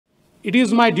it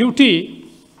is my duty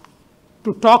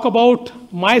to talk about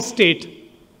my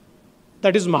state,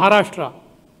 that is Maharashtra.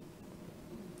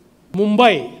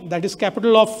 Mumbai, that is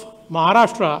capital of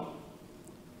Maharashtra,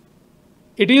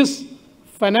 it is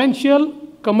financial,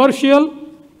 commercial,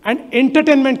 and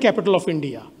entertainment capital of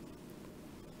India.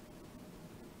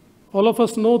 All of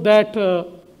us know that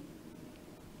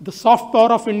the soft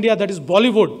power of India, that is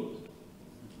Bollywood,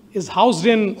 is housed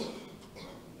in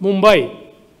Mumbai.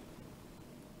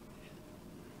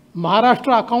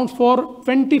 Maharashtra accounts for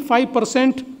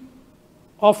 25%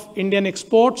 of Indian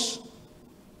exports,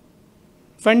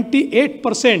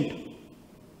 28%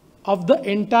 of the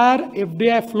entire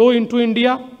FDI flow into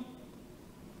India,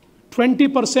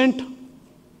 20%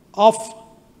 of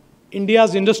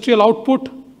India's industrial output,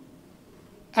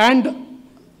 and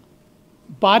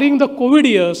barring the COVID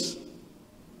years,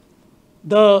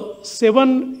 the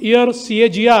 7-year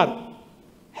CAGR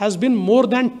has been more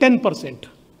than 10%.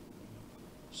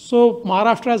 So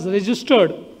Maharashtra has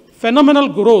registered phenomenal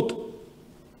growth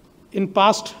in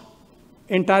past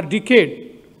entire decade.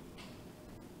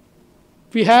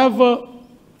 We have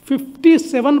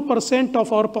 57%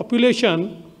 of our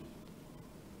population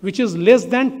which is less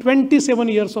than 27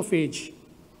 years of age.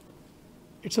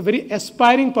 It's a very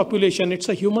aspiring population. It's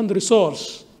a human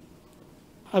resource,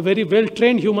 a very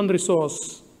well-trained human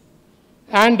resource.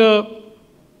 And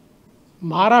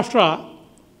Maharashtra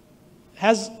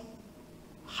has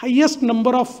highest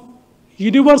number of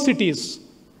universities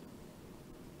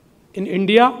in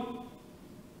India.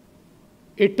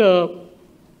 It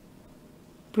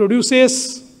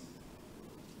produces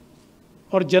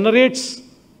or generates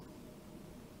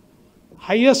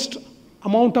highest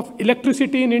amount of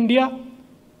electricity in India.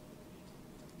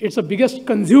 It's the biggest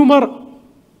consumer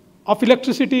of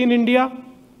electricity in India.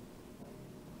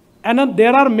 And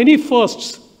there are many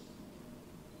firsts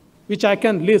which I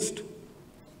can list.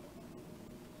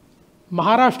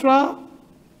 Maharashtra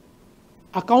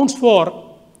accounts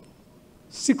for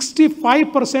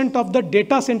 65% of the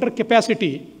data center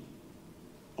capacity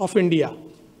of India.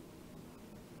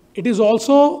 It is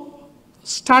also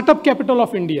startup capital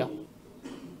of India.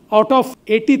 Out of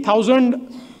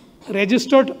 80,000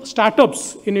 registered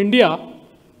startups in India,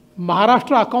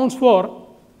 Maharashtra accounts for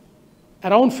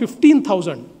around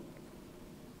 15,000.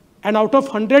 And out of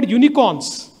 100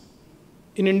 unicorns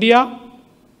in India,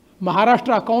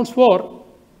 Maharashtra accounts for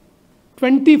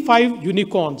 25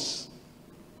 unicorns.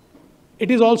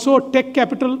 It is also a tech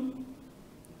capital.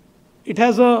 It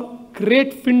has a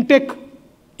great fintech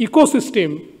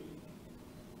ecosystem,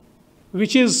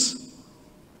 which is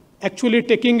actually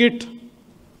taking it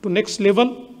to next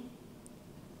level.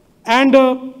 And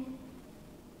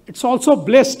it's also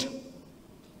blessed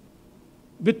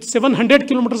with 700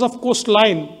 kilometers of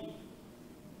coastline.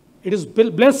 It is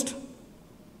blessed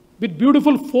with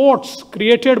beautiful forts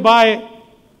created by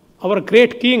our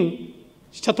great king,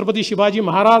 Chhatrapati Shivaji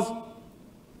Maharaj.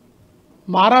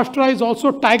 Maharashtra is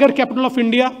also tiger capital of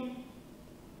India.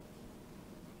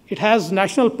 It has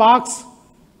national parks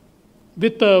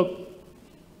with the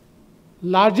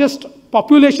largest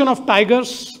population of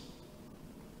tigers.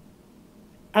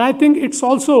 And I think it's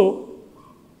also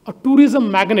a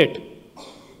tourism magnet.